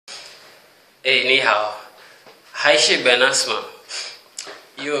Hey, ni hao. Hi, Ben Asmah.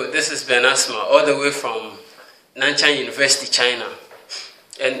 Yo, this is Ben Asmah, all the way from Nanchang University, China.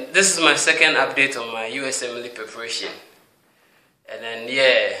 And this is my second update on my USMLE preparation. And then,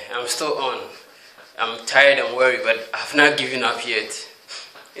 yeah, I'm still on. I'm tired and worried, but I've not given up yet.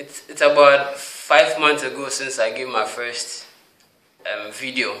 It's about 5 months ago since I gave my first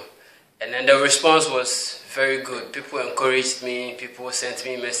video. And then the response was very good. People encouraged me, people sent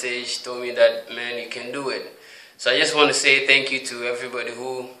me a message, told me that, man, you can do it. So I just want to say thank you to everybody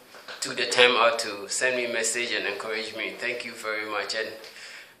who took the time out to send me a message and encourage me. Thank you very much. And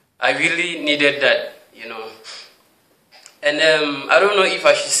I really needed that, you know. And I don't know if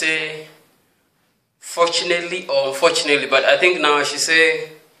I should say fortunately or unfortunately, but I think now I should say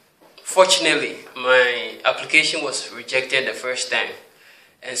fortunately, my application was rejected the first time.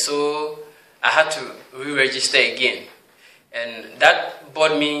 And so I had to re-register again. And that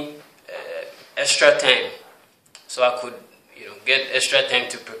bought me extra time. So I could, get extra time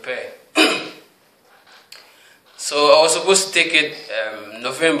to prepare. So I was supposed to take it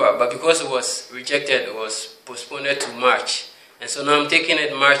November, but because it was rejected, it was postponed to March. And so now I'm taking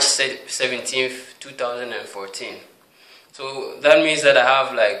it March 17th, 2014. So that means that I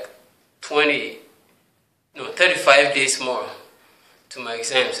have like 35 days more to my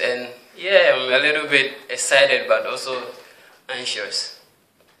exams. And yeah, I'm a little bit excited, but also anxious.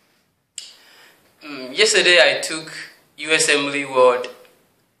 Yesterday I took USMLE World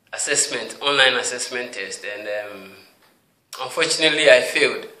assessment, online assessment test, and unfortunately I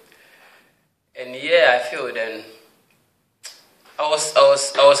failed. And yeah, I failed, and I was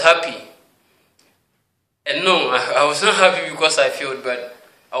happy. And no, I was not happy because I failed, but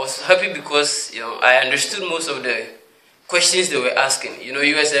I was happy because I understood most of the questions they were asking.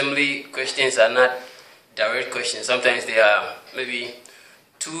 USMLE questions are not direct questions. Sometimes they are maybe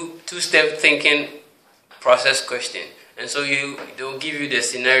two-step thinking process question. And so they'll give you the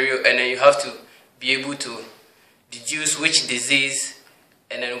scenario, and then you have to be able to deduce which disease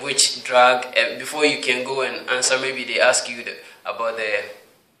and then which drug, and before you can go and answer. Maybe they ask you about the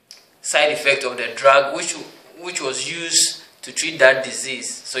side effect of the drug which was used to treat that disease.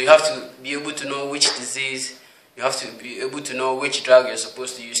 So you have to be able to know which disease, you have to be able to know which drug you're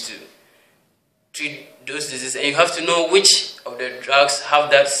supposed to use to treat those diseases, and you have to know which of the drugs have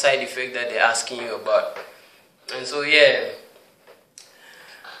that side effect that they're asking you about. And so yeah,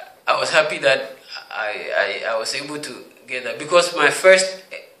 I was happy that I was able to get that, because my first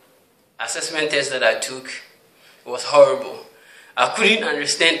assessment test that I took was horrible. I couldn't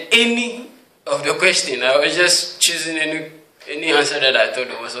understand any of the question. I was just choosing any answer that I thought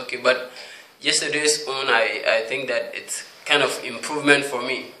it was okay. But yesterday's one, I think that it's kind of improvement for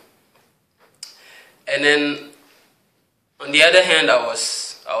me. And then on the other hand, I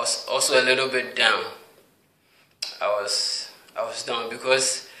was also a little bit down. I was down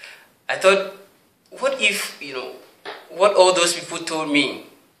because I thought, what if what all those people told me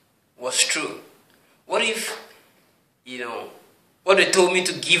was true? What if what they told me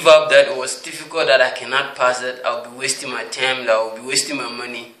to give up, that it was difficult, that I cannot pass, that I'll be wasting my time, that I'll be wasting my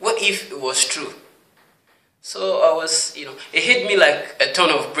money? What if it was true? So I was, it hit me like a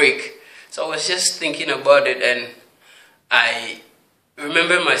ton of brake. So I was just thinking about it, and I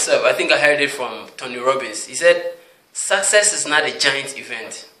remember myself. I think I heard it from Tony Robbins. He said, success is not a giant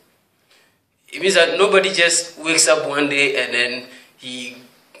event. It means that nobody just wakes up one day and then he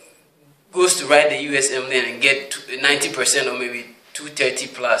goes to write the USMLE and get 90% or maybe 230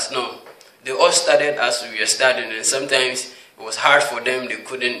 plus. No, they all started as we were starting, and sometimes it was hard for them, they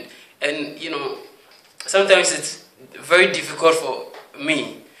couldn't. And sometimes it's very difficult for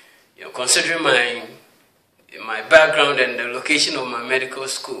me, considering my background and the location of my medical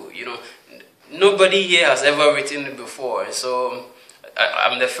school. Nobody here has ever written it before, and so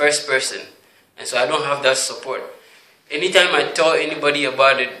I'm the first person, and so I don't have that support. Anytime I tell anybody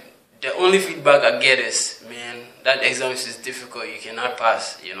about it, the only feedback I get is, man, that exam is difficult, you cannot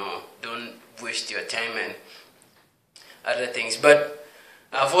pass, don't waste your time and other things. But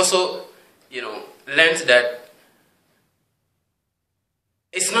I've also, learned that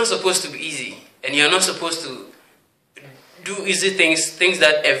it's not supposed to be easy, and you're not supposed to do easy things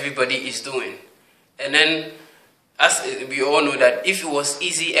that everybody is doing. And then, as we all know, that if it was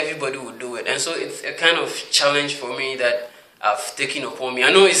easy, everybody would do it. And so it's a kind of challenge for me that I've taken upon me. I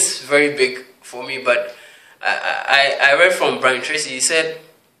know it's very big for me, but I read from Brian Tracy. He said,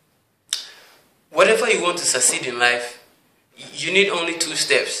 whatever you want to succeed in life, you need only 2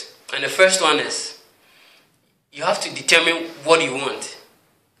 steps. And the first one is, you have to determine what you want.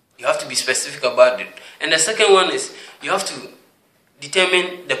 You have to be specific about it. And the second one is, you have to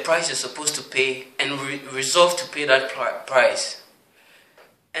determine the price you're supposed to pay and resolve to pay that price.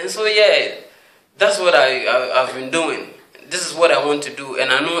 And so yeah, that's what I've been doing. This is what I want to do,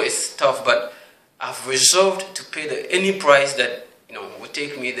 and I know it's tough, but I've resolved to pay any price that will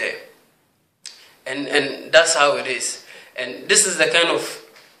take me there. And that's how it is. And this is the kind of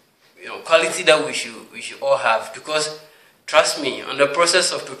quality that we should all have, because trust me, on the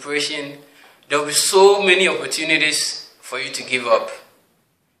process of preparation, there will be so many opportunities for you to give up.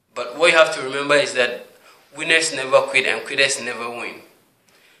 But what you have to remember is that winners never quit and quitters never win.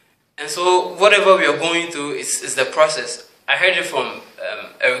 And so whatever we are going through is the process. I heard it from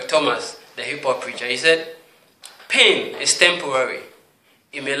Eric Thomas, the hip-hop preacher. He said, pain is temporary.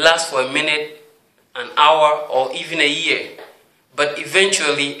 It may last for a minute, an hour, or even a year. But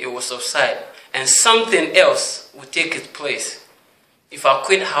eventually it will subside and something else will take its place. If I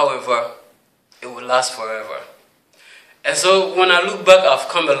quit, however, it will last forever. And so when I look back, I've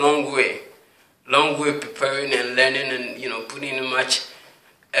come a long way preparing and learning and putting in much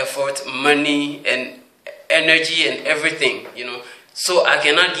effort, money and energy and everything, so I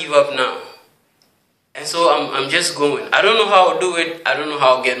cannot give up now. And so I'm just going. I don't know how I'll do it. I don't know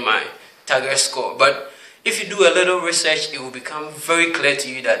how I'll get my target score, but if you do a little research, it will become very clear to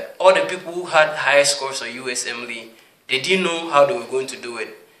you that all the people who had higher scores on USMLE, they didn't know how they were going to do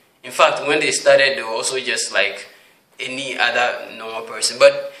it. In fact, when they started, they were also just like any other normal person.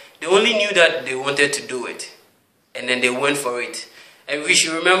 But they only knew that they wanted to do it. And then they went for it. And we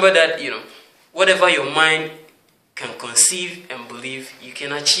should remember that, whatever your mind can conceive and believe, you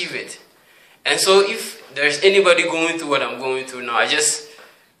can achieve it. And so if there's anybody going through what I'm going through now, I just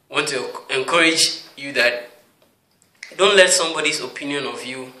want to encourage you that don't let somebody's opinion of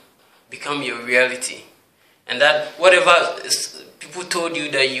you become your reality, and that whatever people told you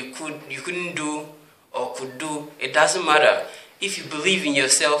that you couldn't do or could do, it doesn't matter. If you believe in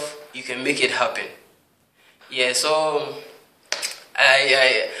yourself, you can make it happen. Yeah, so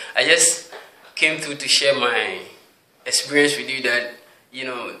I just came through to share my experience with you that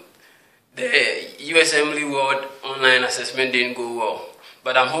the USMLE World Online Assessment didn't go well.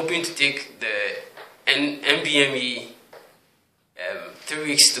 But I'm hoping to take the NBME 3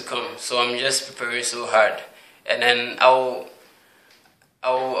 weeks to come. So I'm just preparing so hard. And then I'll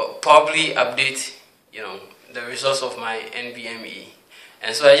probably update, the results of my NBME.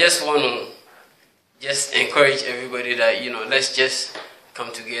 And so I just want to just encourage everybody that, let's just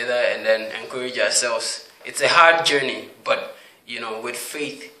come together and then encourage ourselves. It's a hard journey, but, with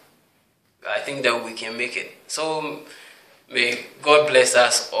faith, I think that we can make it. So may God bless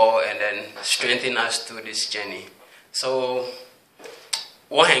us all and then strengthen us through this journey. So,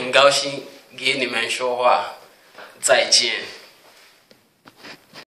 我很高兴给你们说话，再见。